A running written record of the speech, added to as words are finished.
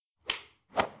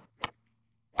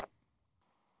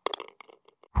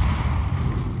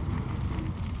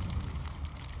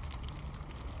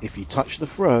If you touch the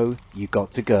throw, you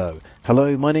got to go.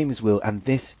 Hello, my name is Will, and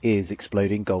this is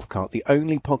Exploding Golf Cart, the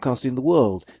only podcast in the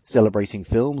world celebrating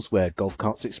films where golf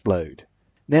carts explode.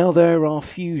 Now, there are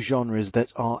few genres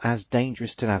that are as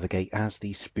dangerous to navigate as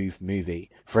the spoof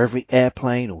movie. For every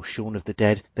Airplane or Shaun of the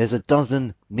Dead, there's a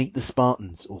dozen Meet the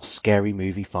Spartans or Scary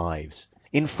Movie 5s.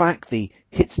 In fact, the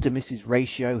hits to misses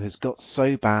ratio has got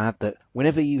so bad that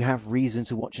whenever you have reason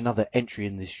to watch another entry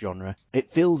in this genre, it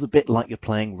feels a bit like you're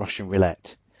playing Russian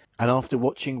roulette. And after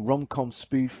watching rom-com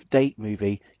spoof date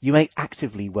movie, you may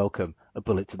actively welcome a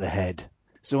bullet to the head.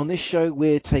 So on this show,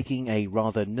 we're taking a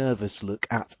rather nervous look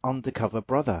at Undercover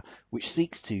Brother, which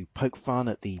seeks to poke fun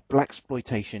at the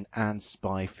blaxploitation and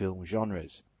spy film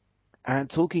genres. And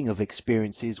talking of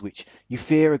experiences which you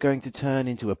fear are going to turn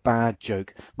into a bad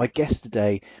joke, my guest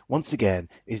today, once again,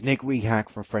 is Nick Rehak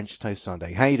from French Toast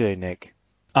Sunday. How you doing, Nick?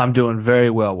 I'm doing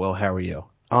very well, Will. How are you?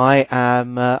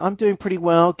 I'm doing pretty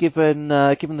well given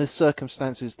the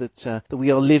circumstances that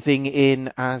we are living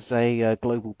in as a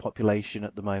global population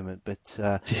at the moment. But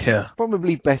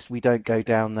probably best we don't go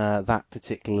down that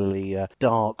particularly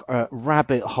dark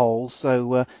rabbit hole.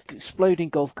 So Exploding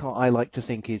Golf Cart, I like to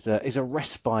think, is a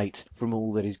respite from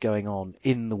all that is going on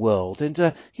in the world.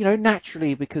 And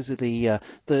naturally, because of the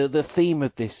theme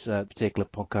of this particular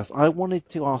podcast, I wanted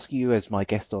to ask you, as my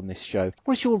guest on this show,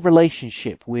 what is your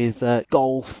relationship with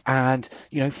golf and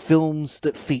films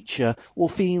that feature or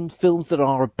films that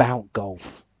are about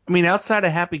golf? I mean, outside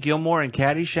of Happy Gilmore and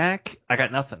Caddyshack, I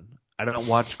got nothing. I don't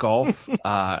watch golf.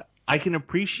 I can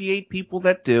appreciate people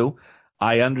that do.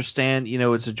 I understand,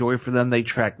 it's a joy for them. They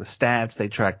track the stats, they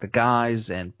track the guys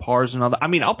and pars and all that. I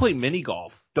mean, I'll play mini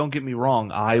golf. Don't get me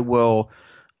wrong. I will,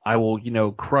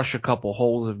 crush a couple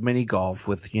holes of mini golf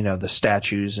with, the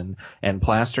statues and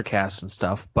plaster casts and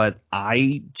stuff. But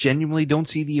I genuinely don't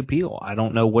see the appeal. I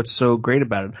don't know what's so great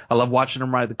about it. I love watching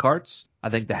them ride the carts. I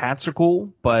think the hats are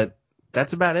cool, but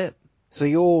that's about it. So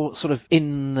you're sort of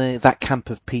in that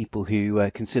camp of people who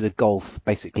consider golf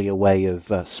basically a way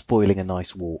of spoiling a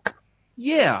nice walk.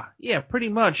 Yeah, pretty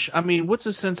much. I mean, what's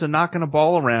the sense of knocking a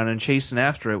ball around and chasing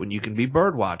after it when you can be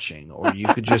bird watching, or you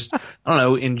could just, I don't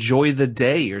know, enjoy the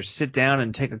day or sit down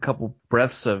and take a couple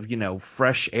breaths of,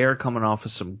 fresh air coming off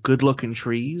of some good looking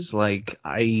trees. Like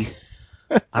I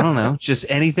don't know, just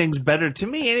anything's better to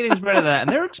me. Anything's better than that.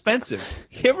 And they're expensive.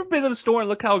 You ever been to the store and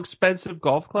look how expensive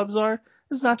golf clubs are?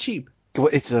 It's not cheap. Well,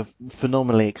 it's a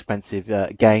phenomenally expensive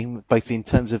game, both in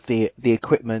terms of the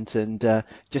equipment and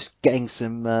just getting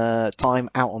some time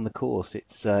out on the course.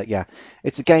 It's a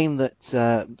game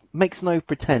that makes no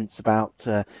pretense about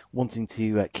wanting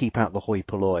to keep out the hoi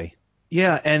polloi.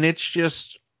 Yeah, and it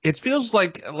feels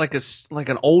like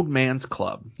an old man's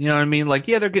club. You know what I mean? Like,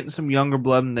 yeah, they're getting some younger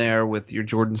blood in there with your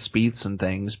Jordan Spieths and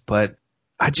things, but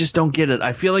I just don't get it.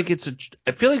 I feel like it's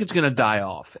going to die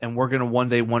off, and we're going to one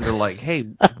day wonder, like, hey,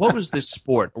 what was this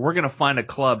sport? We're going to find a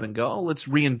club and go, oh, let's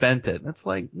reinvent it. And it's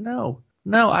like, no,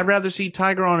 I'd rather see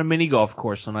Tiger on a mini golf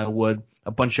course than I would a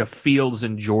bunch of fields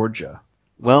in Georgia.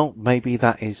 Well, maybe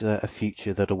that is a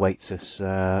future that awaits us,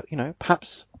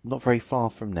 perhaps not very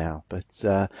far from now. But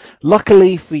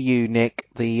luckily for you, Nick,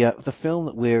 the film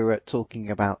that we're talking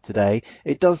about today,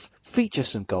 it does feature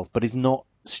some golf, but is not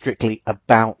strictly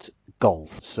about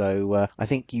golf. So I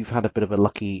think you've had a bit of a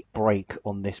lucky break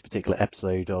on this particular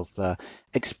episode of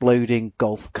Exploding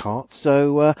Golf Carts.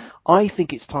 So I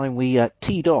think it's time we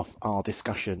teed off our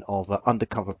discussion of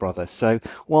Undercover Brother. So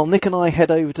while Nick and I head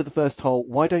over to the first hole,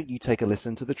 why don't you take a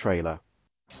listen to the trailer?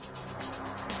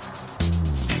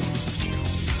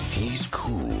 He's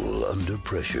cool under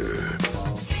pressure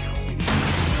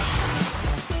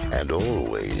and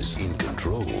always in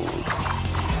control.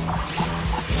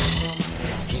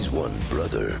 He's one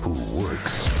brother who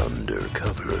works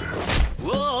undercover.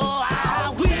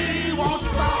 Whoa, we won't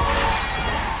fall.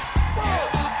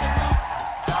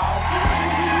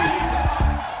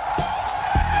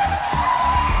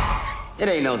 It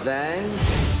ain't no thing.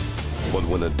 But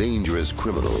when a dangerous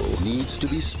criminal needs to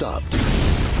be stopped,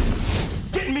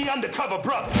 Get me undercover,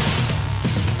 brother.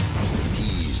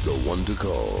 he's the one to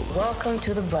call. Welcome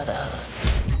to the Brotherhood.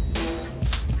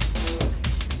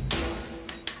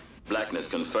 Blackness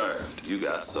confirmed. You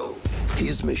got sold.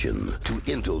 His mission to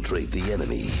infiltrate the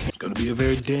enemy. It's gonna be a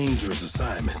very dangerous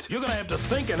assignment. You're gonna have to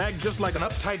think and act just like an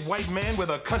uptight white man with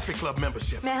a country club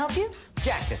membership. May I help you?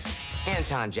 Jackson.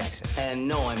 Anton Jackson. And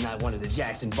no, I'm not one of the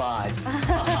Jackson 5.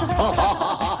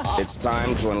 It's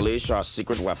time to unleash our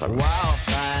secret weapon. Wow,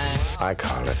 fine. I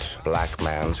call it Black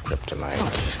Man's Kryptonite.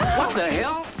 What the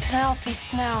hell? Penelope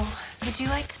Snow, would you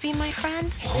like to be my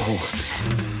friend?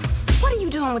 What are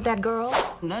you doing with that girl?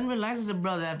 Nothing relaxes a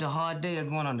brother after a hard day of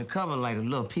going undercover like a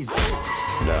little piece of...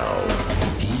 Now,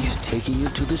 he taking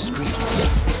it to the streets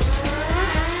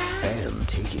and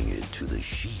taking it to the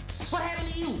sheets. What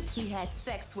happened to you? He had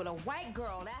sex with a white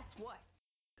girl, that's what.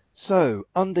 So,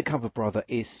 Undercover Brother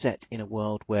is set in a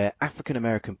world where African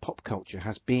American pop culture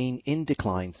has been in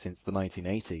decline since the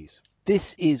 1980s.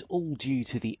 This is all due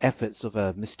to the efforts of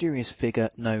a mysterious figure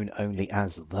known only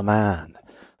as the Man.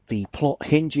 The plot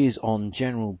hinges on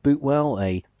General Bootwell,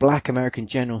 a black American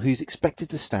general who's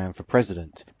expected to stand for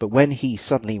president. But when he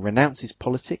suddenly renounces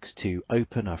politics to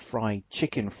open a fried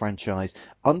chicken franchise,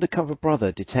 Undercover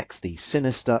Brother detects the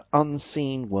sinister,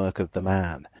 unseen work of the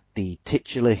Man. The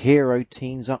titular hero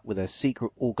teams up with a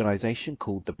secret organization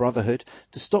called the Brotherhood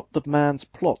to stop the Man's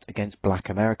plot against Black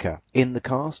America. In the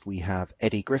cast, we have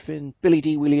Eddie Griffin, Billy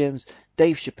Dee Williams,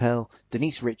 Dave Chappelle,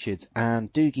 Denise Richards,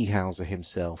 and Doogie Howser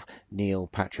himself, Neil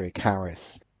Patrick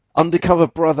Harris. Undercover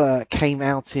Brother came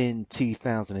out in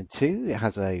 2002. It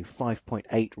has a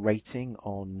 5.8 rating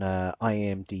on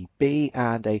IMDb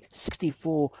and a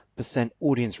 64%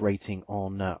 audience rating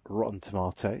on Rotten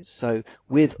Tomatoes. So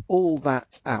with all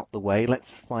that out the way,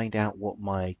 let's find out what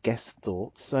my guest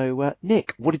thought. So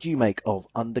Nick, what did you make of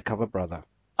Undercover Brother?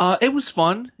 It was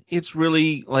fun. It's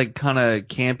really like kind of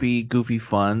campy, goofy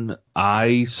fun.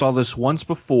 I saw this once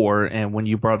before, and when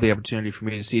you brought the opportunity for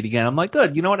me to see it again, I'm like,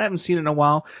 good. You know what? I haven't seen it in a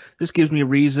while. This gives me a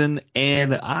reason,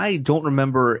 and I don't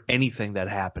remember anything that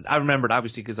happened. I remembered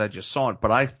obviously because I just saw it, but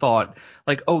I thought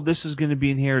like, oh, this is going to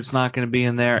be in here. It's not going to be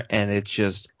in there, and it's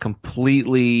just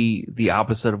completely the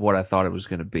opposite of what I thought it was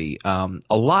going to be. A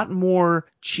lot more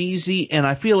cheesy, and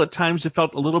I feel at times it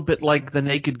felt a little bit like the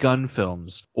Naked Gun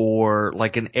films or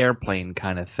like an Airplane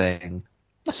kind of thing.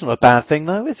 That's not a bad thing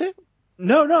though, is it?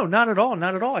 No, not at all.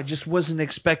 Not at all. I just wasn't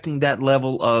expecting that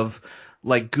level of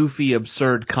like goofy,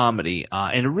 absurd comedy.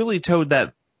 And it really towed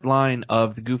that line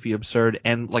of the goofy, absurd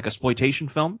and like exploitation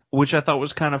film, which I thought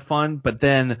was kind of fun. But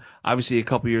then obviously a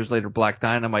couple years later, Black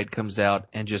Dynamite comes out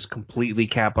and just completely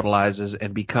capitalizes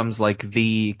and becomes like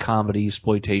the comedy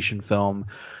exploitation film.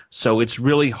 So it's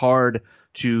really hard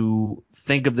to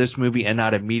think of this movie and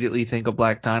not immediately think of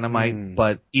Black Dynamite,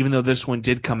 but even though this one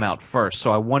did come out first,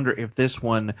 so I wonder if this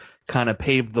one kind of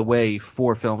paved the way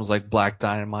for films like Black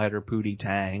Dynamite or Pootie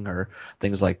Tang or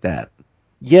things like that.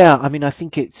 Yeah, I mean, I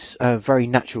think it's a very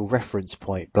natural reference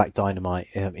point, Black Dynamite,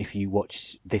 if you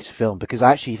watch this film, because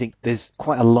I actually think there's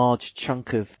quite a large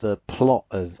chunk of the plot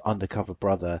of Undercover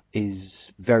Brother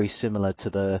is very similar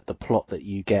to the plot that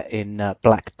you get in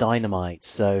Black Dynamite.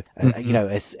 So, you know,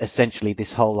 essentially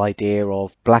this whole idea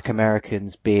of Black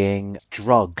Americans being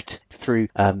drugged through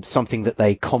something that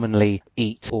they commonly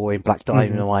eat, or in Black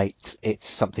Dynamite, it's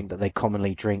something that they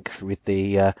commonly drink with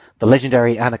the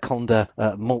legendary Anaconda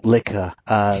malt liquor.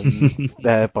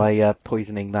 By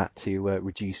poisoning that to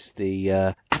reduce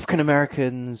the African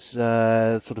Americans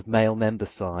sort of male member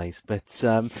size. But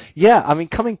yeah, I mean,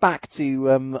 coming back to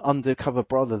Undercover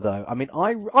Brother though, I mean,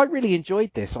 I really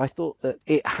enjoyed this. I thought that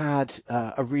it had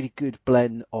a really good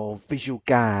blend of visual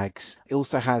gags. It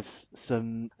also has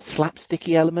some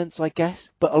slapsticky elements, I guess,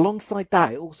 but alongside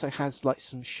that, it also has like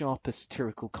some sharper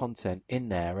satirical content in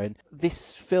there. And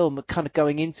this film, kind of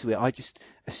going into it, I just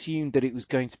assumed that it was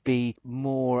going to be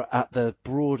more at the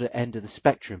broader end of the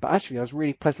spectrum, but actually I was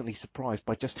really pleasantly surprised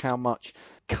by just how much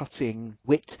cutting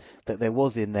wit that there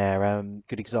was in there.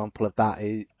 Good example of that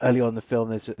is early on in the film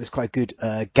there's quite a good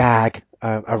gag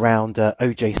around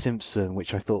O.J. Simpson,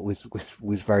 which I thought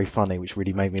was very funny, which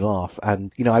really made me laugh.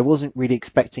 And you know, I wasn't really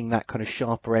expecting that kind of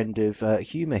sharper end of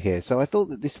humor here, so I thought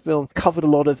that this film covered a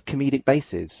lot of comedic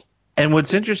bases. And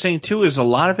what's interesting too is a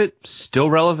lot of it still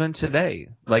relevant today.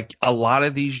 Like a lot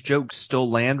of these jokes still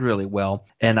land really well,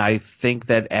 and I think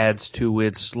that adds to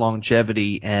its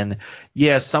longevity. And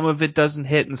yeah, some of it doesn't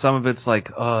hit, and some of it's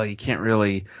like, oh, you can't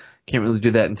really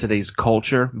do that in today's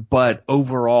culture. But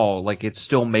overall, like it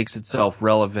still makes itself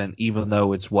relevant, even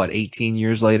though it's 18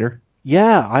 years later.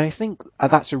 Yeah, I think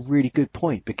that's a really good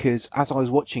point, because as I was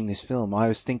watching this film, I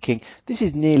was thinking this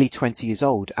is nearly 20 years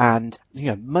old, and you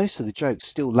know, most of the jokes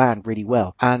still land really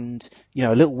well. And you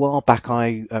know, a little while back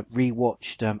I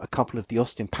rewatched a couple of the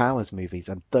Austin Powers movies,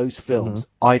 and those films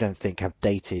I don't think have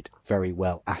dated very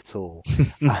well at all.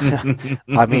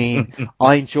 I mean,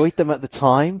 I enjoyed them at the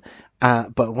time.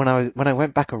 But when I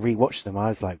went back and rewatched them, I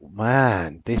was like,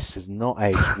 man, this has not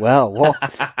aged well. What?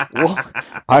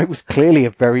 I was clearly a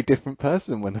very different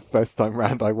person when the first time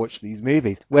round I watched these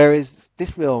movies. Whereas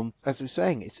this film, as I was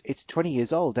saying, it's 20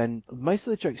 years old, and most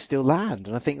of the jokes still land.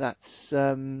 And I think that's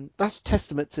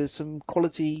testament to some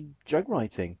quality joke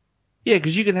writing. Yeah,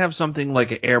 because you can have something like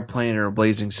an Airplane or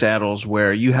Blazing Saddles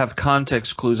where you have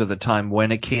context clues of the time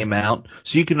when it came out,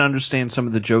 so you can understand some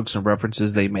of the jokes and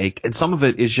references they make, and some of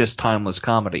it is just timeless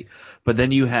comedy. But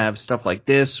then you have stuff like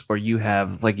this, or you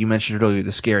have, like you mentioned earlier,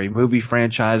 the Scary Movie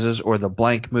franchises or the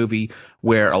Blank movie,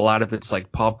 where a lot of it's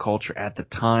like pop culture at the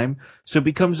time. So it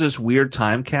becomes this weird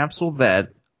time capsule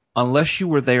that, unless you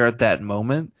were there at that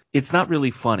moment, it's not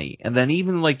really funny. And then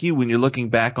even like you, when you're looking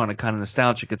back on it kind of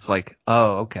nostalgic, it's like,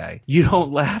 oh, okay. You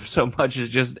don't laugh so much as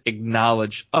just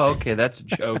acknowledge, oh, okay, that's a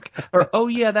joke. Or, oh,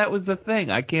 yeah, that was the thing.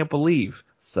 I can't believe.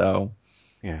 So,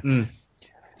 yeah.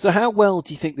 So how well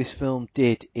do you think this film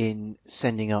did in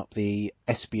sending up the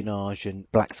espionage and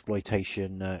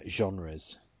blaxploitation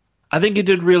genres? I think it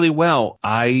did really well.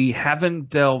 I haven't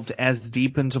delved as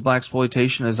deep into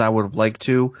blaxploitation as I would have liked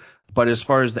to. But as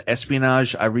far as the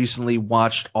espionage, I recently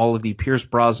watched all of the Pierce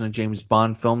Brosnan and James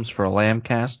Bond films for a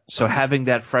Lambcast. So having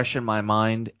that fresh in my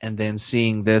mind and then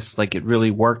seeing this, like, it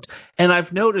really worked. And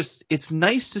I've noticed it's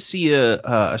nice to see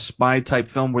a spy type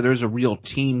film where there's a real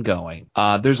team going.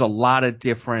 There's a lot of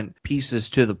different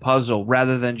pieces to the puzzle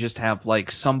rather than just have like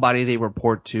somebody they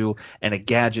report to and a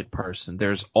gadget person.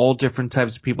 There's all different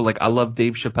types of people. Like, I love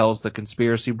Dave Chappelle's The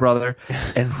Conspiracy Brother,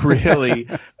 and really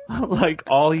like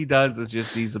all he does is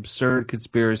just these absurd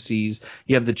conspiracies.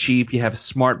 You have the chief, you have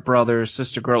smart brother,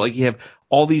 sister girl, like you have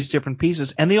all these different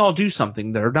pieces, and they all do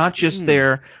something. They're not just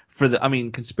there for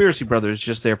Conspiracy Brother is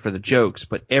just there for the jokes,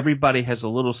 but everybody has a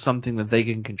little something that they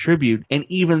can contribute, and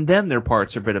even then their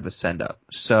parts are a bit of a send up.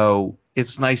 So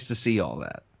it's nice to see all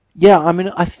that. Yeah, I mean,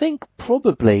 I think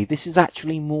probably this is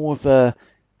actually more of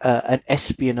an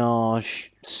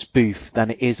espionage spoof than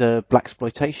it is a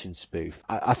blaxploitation spoof.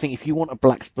 I think if you want a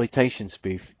blaxploitation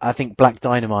spoof, I think Black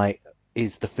Dynamite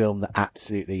is the film that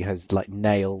absolutely has like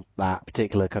nailed that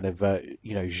particular kind of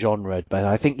genre. But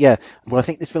I think I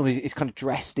think this film is kind of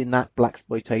dressed in that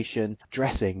blaxploitation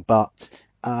dressing, but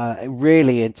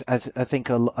really, I think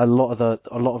a lot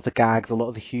of the gags, a lot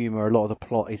of the humor, a lot of the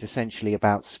plot is essentially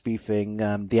about spoofing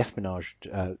the espionage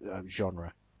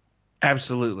genre.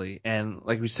 Absolutely. And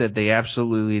like we said, they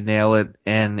absolutely nail it.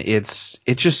 And it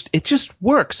just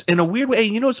works in a weird way.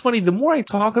 And you know what's funny? The more I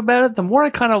talk about it, the more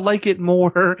I kind of like it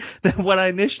more than what I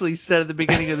initially said at the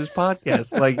beginning of this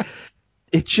podcast. Like,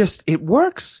 it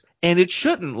works. And it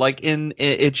shouldn't.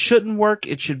 It shouldn't work.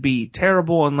 It should be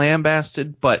terrible and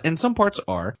lambasted, and some parts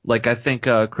are. Like, I think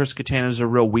Chris Kattan is a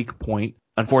real weak point,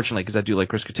 unfortunately, because I do like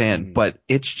Chris Kattan. But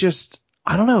it's just,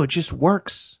 I don't know, it just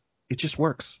works. It just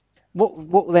works.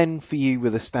 What then for you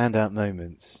were the standout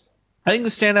moments? I think the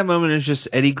standout moment is just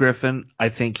Eddie Griffin. I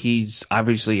think he's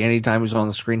obviously, anytime he's on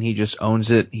the screen, he just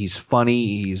owns it. He's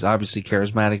funny. He's obviously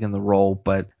charismatic in the role,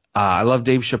 but I love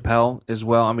Dave Chappelle as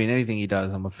well. I mean, anything he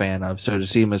does, I'm a fan of. So to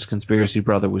see him as Conspiracy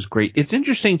Brother was great. It's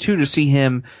interesting too to see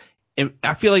him. And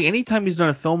I feel like anytime he's done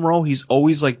a film role, he's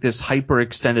always like this hyper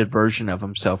extended version of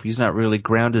himself. He's not really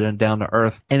grounded and down to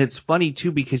earth. And it's funny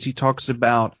too, because he talks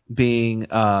about being, the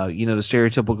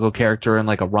stereotypical character in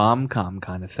like a rom-com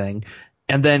kind of thing.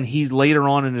 And then he's later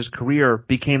on in his career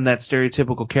became that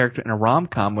stereotypical character in a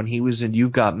rom-com when he was in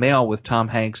You've Got Mail with Tom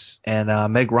Hanks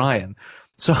and Meg Ryan.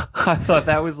 So I thought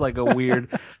that was like a weird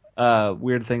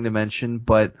thing to mention.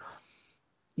 But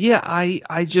yeah,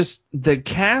 I just, the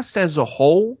cast as a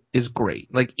whole is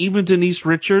great. Like, even Denise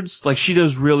Richards, like, she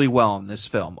does really well in this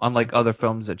film, unlike other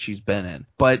films that she's been in.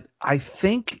 But I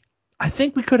think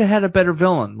we could have had a better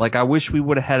villain. Like, I wish we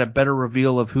would have had a better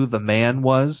reveal of who the man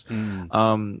was.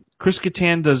 Chris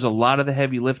Kattan does a lot of the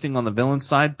heavy lifting on the villain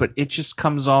side, but it just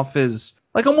comes off as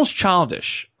like almost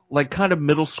childish, like kind of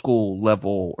middle school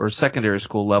level or secondary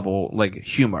school level, like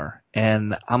humor.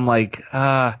 And I'm like,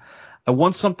 I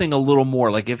want something a little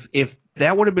more. Like, if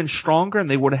that would have been stronger and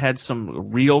they would have had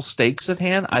some real stakes at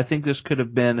hand, I think this could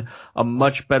have been a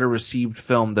much better received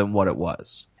film than what it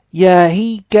was. Yeah,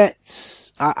 he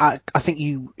gets. I think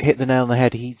you hit the nail on the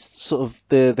head. He's sort of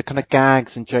the kind of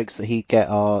gags and jokes that he get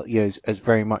are as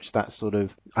very much that sort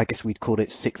of, I guess we'd call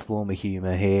it sixth form of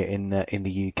humour here in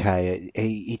the UK.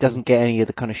 He doesn't get any of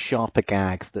the kind of sharper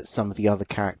gags that some of the other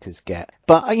characters get.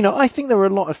 But I think there were a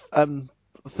lot of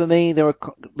for me, there were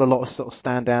a lot of sort of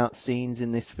standout scenes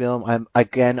in this film.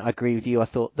 Again, I agree with you. I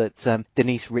thought that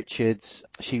Denise Richards,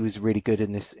 she was really good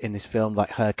in this film. Like,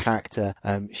 her character,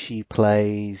 she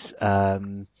plays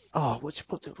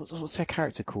what's her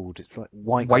character called? It's like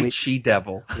White White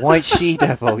She-Devil. White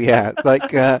She-Devil, yeah.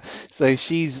 Like, so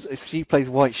she plays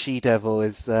White She-Devil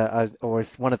or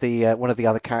as one of the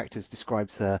other characters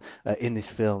describes her in this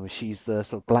film. She's the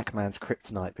sort of black man's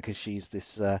kryptonite because she's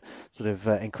this sort of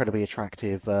incredibly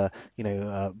attractive,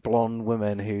 blonde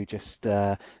woman who just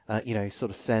sort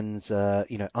of sends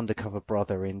undercover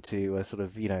brother into a sort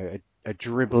of a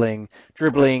dribbling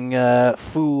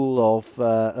fool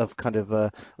of kind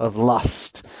of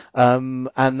lust. And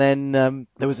then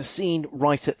there was a scene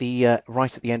right at the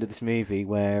end of this movie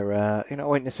where I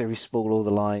won't necessarily spoil all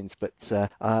the lines, but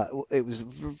it was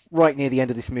right near the end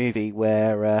of this movie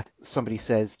where somebody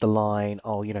says the line,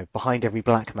 "Oh, behind every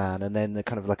black man," and then the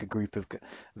kind of like a group of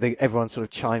everyone sort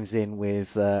of chimes in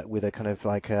with a kind of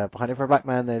like behind every black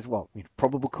man there's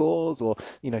probable cause or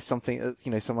something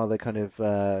some other kind of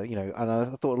and I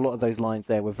thought a lot of those lines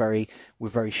there were very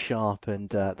sharp, and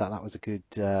that was a good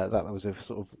that was a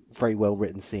sort of very well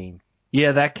written scene.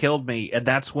 Yeah, that killed me, and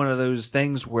that's one of those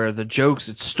things where the jokes,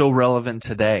 it's still relevant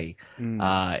today,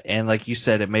 and like you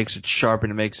said, it makes it sharp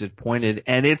and it makes it pointed,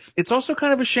 and it's also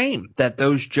kind of a shame that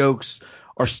those jokes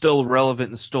are still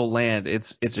relevant and still land.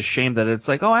 It's a shame that it's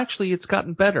like, oh, actually, it's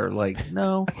gotten better. Like,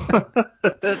 no,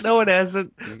 no, it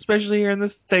hasn't, especially here in the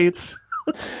States.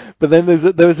 But then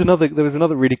there was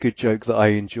another really good joke that I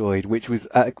enjoyed, which was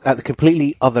at the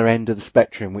completely other end of the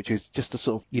spectrum, which is just a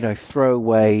sort of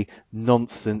throwaway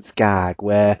nonsense gag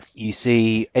where you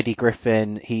see Eddie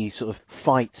Griffin, he sort of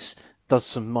does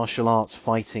some martial arts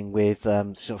fighting with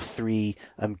sort of three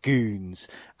goons,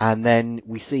 and then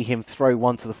we see him throw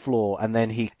one to the floor, and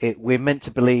then we're meant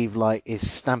to believe like is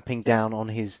stamping down on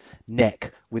his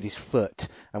neck with his foot,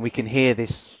 and we can hear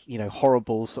this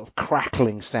horrible sort of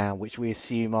crackling sound, which we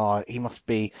assume he must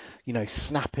be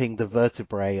snapping the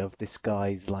vertebrae of this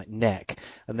guy's like neck,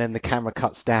 and then the camera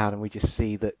cuts down and we just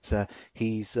see that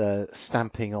he's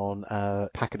stamping on a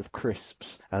packet of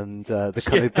crisps, and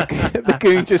the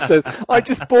goon just says, "I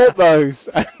just bought those."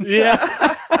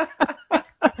 Yeah.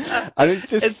 And it's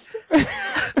just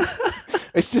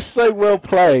it's just so well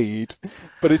played,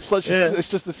 but it's such a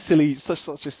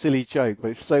silly joke,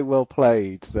 but it's so well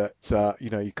played that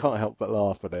you can't help but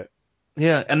laugh at it.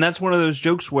 Yeah, and that's one of those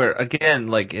jokes where, again,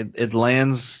 like it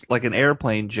lands like an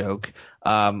airplane joke,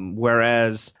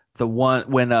 whereas the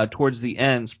one when towards the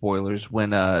end, spoilers, when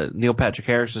Neil Patrick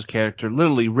Harris's character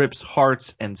literally rips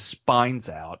hearts and spines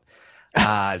out.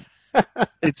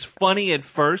 It's funny at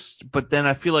first, but then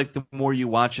I feel like the more you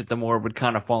watch it, the more it would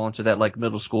kind of fall into that like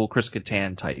middle school Chris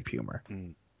Kattan type humor.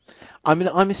 I mean,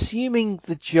 I'm assuming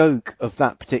the joke of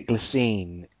that particular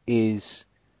scene is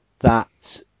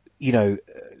that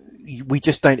we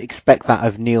just don't expect that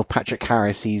of Neil Patrick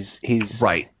Harris. He's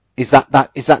right. Is that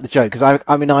the joke? Because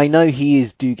I mean I know he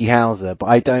is Doogie Howser,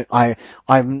 but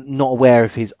I'm not aware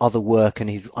of his other work, and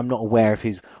I'm not aware of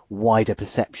his wider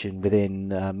perception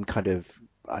within kind of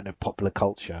popular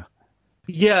culture.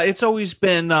 Yeah, it's always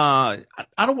been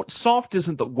soft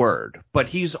isn't the word, but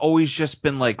he's always just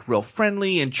been like real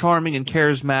friendly and charming and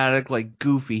charismatic, like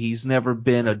goofy. He's never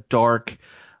been a dark,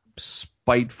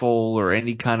 spiteful or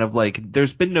any kind of like,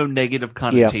 there's been no negative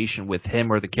connotation with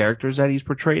him or the characters that he's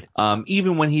portrayed.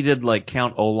 Even when he did like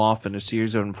Count Olaf in A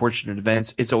Series of Unfortunate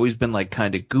Events, it's always been like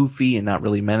kind of goofy and not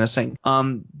really menacing.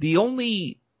 The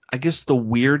only, I guess, the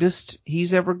weirdest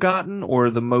he's ever gotten, or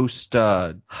the most,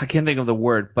 I can't think of the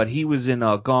word, but he was in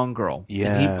Gone Girl.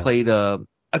 Yeah. And he played a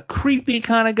creepy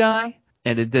kind of guy,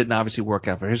 and it didn't obviously work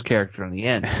out for his character in the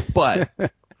end. But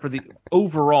for the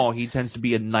overall, he tends to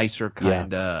be a nicer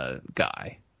kind of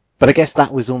guy. But I guess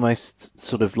that was almost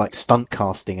sort of like stunt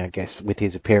casting, I guess, with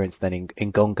his appearance then in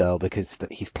Gone Girl, because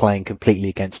he's playing completely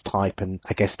against type, and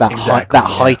I guess that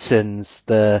heightens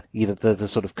the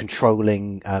sort of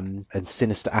controlling and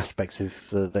sinister aspects of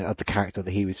the character that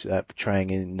he was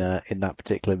portraying in that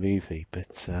particular movie.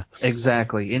 But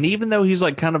exactly, and even though he's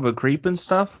like kind of a creep and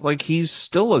stuff, like he's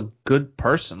still a good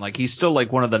person. Like he's still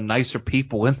like one of the nicer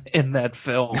people in that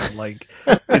film. Like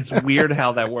it's weird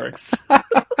how that works.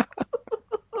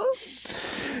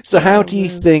 So how do you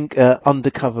think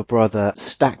Undercover Brother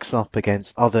stacks up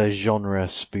against other genre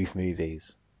spoof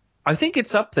movies? I think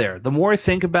it's up there. The more I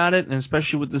think about it, and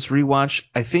especially with this rewatch,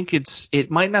 I think it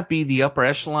might not be the upper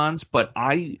echelons, but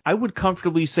I would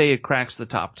comfortably say it cracks the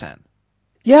top 10.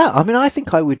 Yeah, I mean, I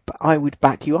think I would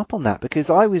back you up on that, because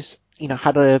I was,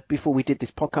 before we did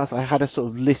this podcast, I had a sort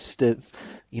of list of,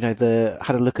 had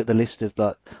a look at the list of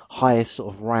the highest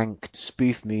sort of ranked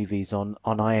spoof movies on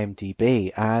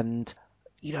IMDb, and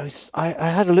I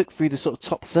had a look through the sort of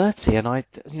top 30, and I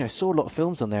saw a lot of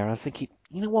films on there, and I was thinking,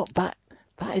 you know what,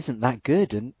 that isn't that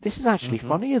good, and this is actually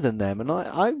funnier than them. And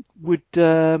I would,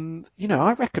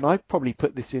 I reckon I'd probably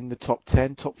put this in the top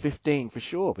 10, top 15 for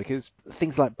sure, because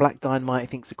things like Black Dynamite I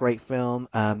think is a great film.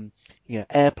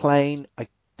 Airplane, I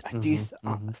do.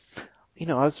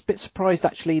 I was a bit surprised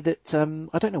actually that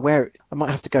I don't know where. I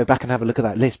might have to go back and have a look at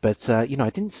that list, but I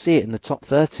didn't see it in the top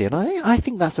 30, and I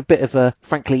think that's a bit of a,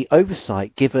 frankly,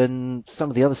 oversight given some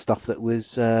of the other stuff that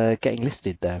was getting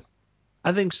listed there.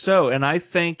 I think so, and I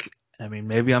think,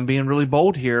 maybe I'm being really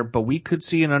bold here, but we could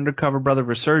see an Undercover Brother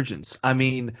resurgence. I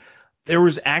mean, there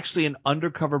was actually an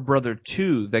Undercover Brother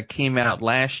 2 that came out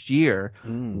last year,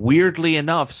 weirdly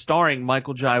enough, starring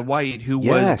Michael Jai White, who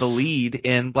was the lead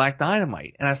in Black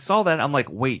Dynamite. And I saw that, I'm like,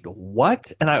 wait,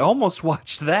 what? And I almost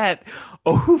watched that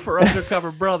over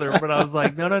Undercover Brother, but I was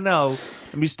like, no,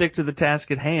 let me stick to the task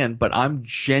at hand. But I'm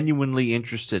genuinely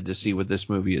interested to see what this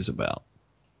movie is about.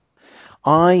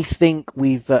 I think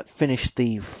we've finished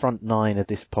the front nine of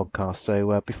this podcast.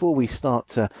 So before we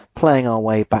start playing our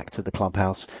way back to the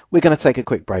clubhouse, we're going to take a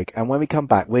quick break. And when we come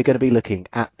back, we're going to be looking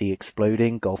at the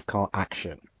exploding golf cart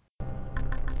action.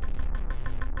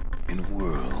 In a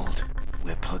world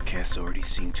where podcasts already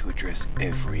seem to address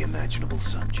every imaginable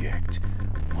subject,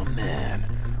 one man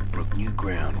broke new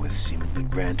ground with a seemingly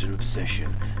random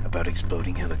obsession about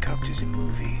exploding helicopters in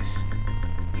movies.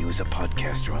 He was a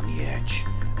podcaster on the edge,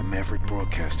 a maverick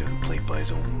broadcaster who played by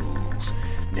his own rules.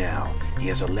 Now, he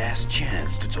has a last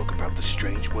chance to talk about the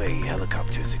strange way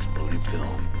helicopters explode in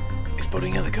film.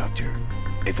 Exploding Helicopter,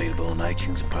 available on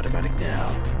iTunes and Podomatic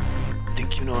now.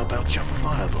 Think you know about chopper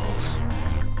fireballs?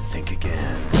 Think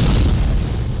again.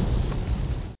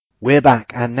 We're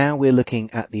back, and now we're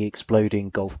looking at the exploding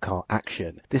golf cart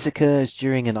action. This occurs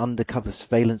during an undercover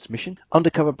surveillance mission.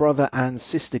 Undercover brother and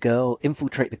sister girl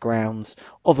infiltrate the grounds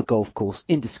of a golf course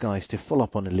in disguise to follow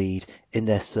up on a lead in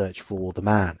their search for the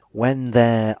man. When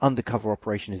their undercover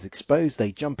operation is exposed,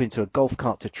 they jump into a golf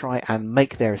cart to try and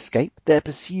make their escape. They're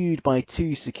pursued by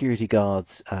two security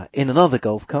guards in another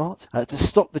golf cart. To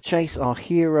stop the chase, our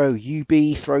hero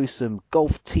UB throws some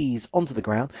golf tees onto the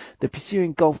ground. The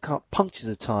pursuing golf cart punctures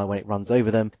a tire when it runs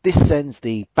over them. This sends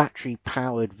the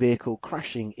battery-powered vehicle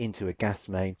crashing into a gas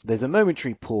main. There's a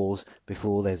momentary pause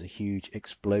before there's a huge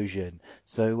explosion.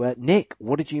 So, Nick,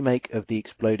 what did you make of the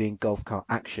exploding golf cart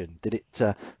action? Did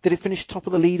it finish top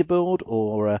of the leaderboard,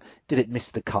 or did it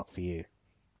miss the cut for you?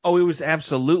 Oh, it was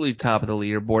absolutely top of the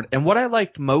leaderboard. And what I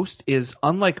liked most is,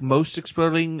 unlike most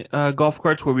exploding golf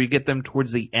carts where we get them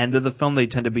towards the end of the film, they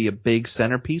tend to be a big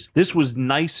centerpiece. This was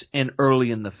nice and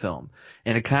early in the film.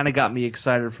 And it kind of got me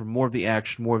excited for more of the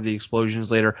action, more of the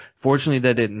explosions later. Fortunately,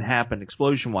 that didn't happen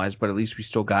explosion-wise, but at least we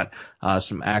still got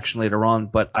some action later on.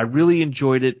 But I really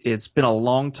enjoyed it. It's been a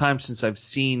long time since I've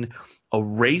seen a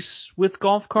race with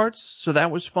golf carts, so that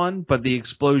was fun. But the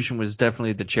explosion was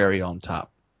definitely the cherry on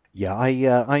top. Yeah,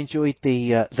 I enjoyed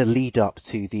the lead up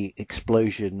to the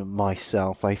explosion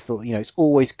myself. I thought, it's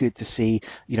always good to see,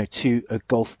 two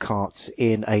golf carts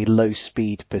in a low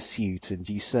speed pursuit, and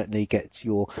you certainly get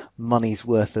your money's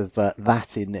worth of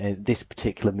that in this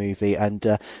particular movie. And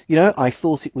I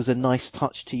thought it was a nice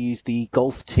touch to use the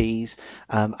golf tees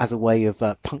as a way of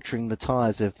puncturing the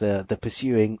tires of the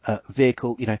pursuing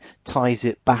vehicle. Ties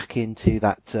it back into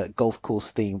that golf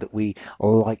course theme that we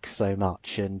like so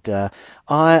much. And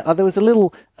there was a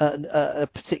little a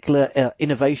particular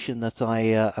innovation that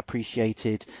I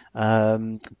appreciated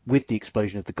with the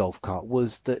explosion of the golf cart,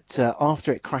 was that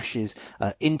after it crashes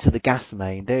into the gas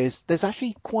main, there's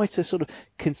actually quite a sort of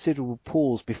considerable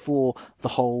pause before the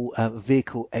whole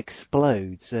vehicle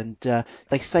explodes. And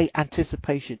they say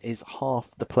anticipation is half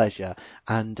the pleasure,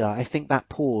 and I think that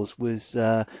pause was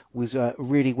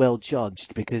really well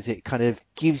judged, because it kind of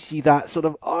gives you that sort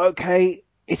of, okay,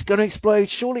 it's going to explode,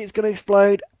 surely it's going to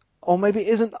explode, or maybe it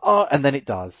isn't, and then it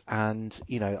does. And,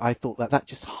 I thought that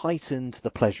just heightened the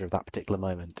pleasure of that particular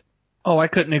moment. Oh, I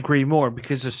couldn't agree more,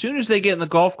 because as soon as they get in the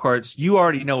golf carts, you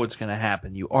already know what's going to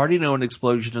happen. You already know an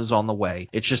explosion is on the way.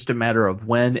 It's just a matter of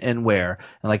when and where.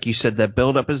 And like you said, that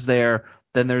buildup is there,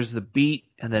 then there's the beat,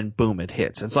 and then boom, it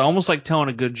hits. It's almost like telling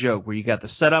a good joke, where you got the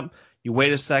setup, you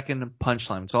wait a second, and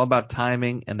punchline. It's all about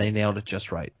timing, and they nailed it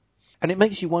just right. And it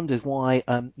makes you wonder why,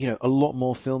 a lot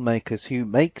more filmmakers who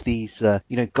make these,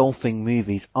 golfing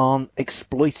movies aren't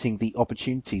exploiting the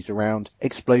opportunities around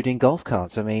exploding golf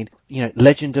carts. I mean,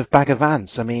 Legend of Bagger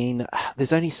Vance. I mean,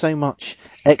 there's only so much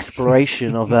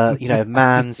exploration of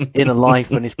man's inner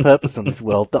life and his purpose on this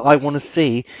world that I want to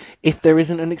see if there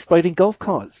isn't an exploding golf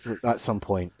cart at some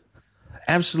point.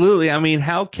 Absolutely. I mean,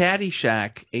 how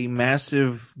Caddyshack, a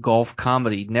massive golf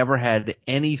comedy, never had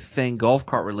anything golf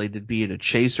cart related, be it a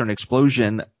chase or an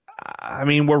explosion. I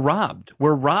mean, we're robbed.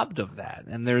 We're robbed of that,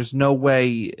 and there's no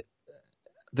way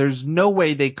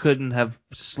they couldn't have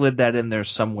slid that in there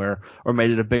somewhere or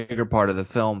made it a bigger part of the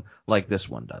film like this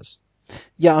one does.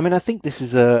 Yeah, I mean, I think this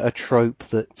is a trope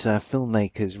that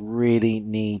filmmakers really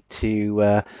need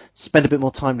to spend a bit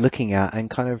more time looking at and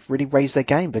kind of really raise their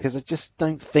game, because I just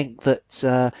don't think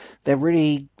that they're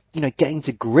really, getting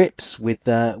to grips with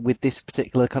this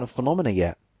particular kind of phenomena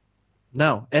yet.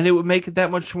 No, and it would make it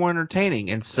that much more entertaining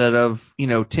instead of,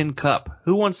 Tin Cup.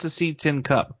 Who wants to see Tin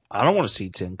Cup? I don't want to see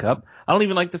Tin Cup. I don't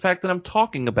even like the fact that I'm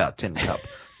talking about Tin Cup.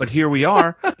 But here we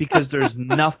are, because there's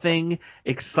nothing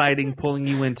exciting pulling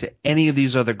you into any of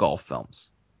these other golf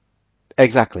films.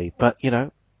 Exactly. But,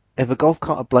 if a golf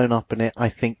cart had blown up in it, I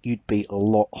think you'd be a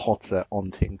lot hotter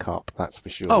on Tin Cup, that's for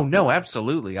sure. Oh, no,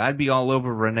 absolutely. I'd be all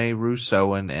over Rene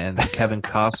Russo and Kevin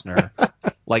Costner,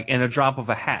 like in a drop of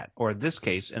a hat, or in this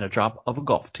case, in a drop of a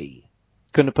golf tee.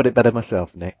 Couldn't have put it better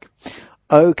myself, Nick.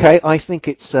 Okay, I think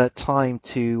it's time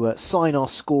to sign our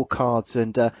scorecards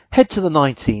and head to the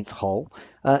 19th hole.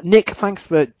 Nick, thanks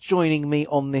for joining me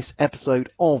on this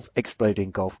episode of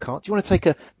Exploding Golf Cart. Do you want to take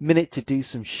a minute to do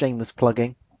some shameless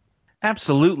plugging?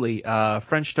 Absolutely.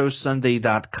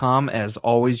 FrenchToastSunday.com. As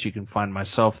always, you can find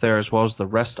myself there as well as the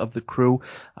rest of the crew.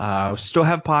 Still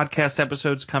have podcast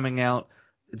episodes coming out.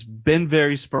 It's been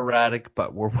very sporadic,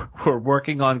 but we're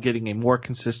working on getting a more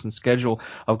consistent schedule.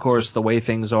 Of course, the way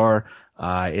things are,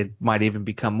 it might even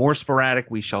become more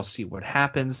sporadic. We shall see what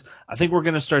happens. I think we're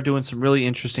going to start doing some really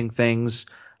interesting things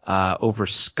over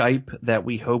Skype that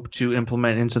we hope to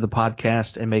implement into the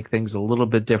podcast and make things a little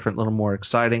bit different, a little more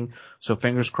exciting. So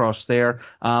fingers crossed there.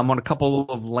 I'm on a couple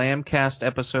of Lambcast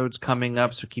episodes coming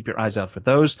up, so keep your eyes out for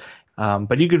those.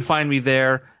 But you can find me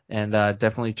there, and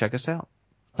definitely check us out.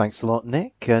 Thanks a lot,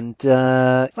 Nick, and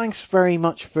thanks very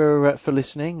much for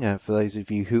listening. For those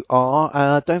of you who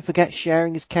are, don't forget,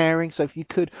 sharing is caring. So if you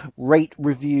could rate,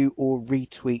 review, or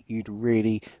retweet, you'd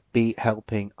really be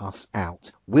helping us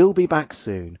out. We'll be back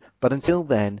soon, but until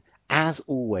then, as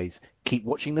always, keep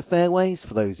watching the fairways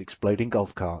for those exploding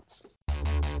golf carts.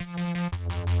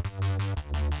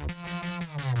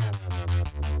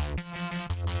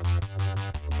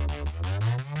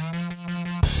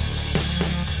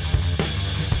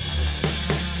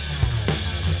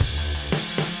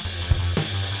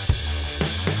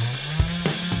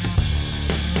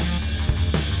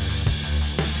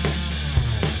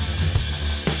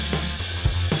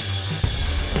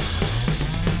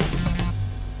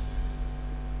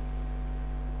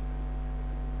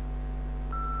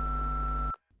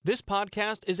 This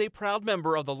podcast is a proud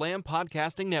member of the Lamb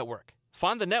Podcasting Network.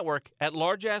 Find the network at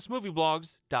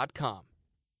largeassmovieblogs.com.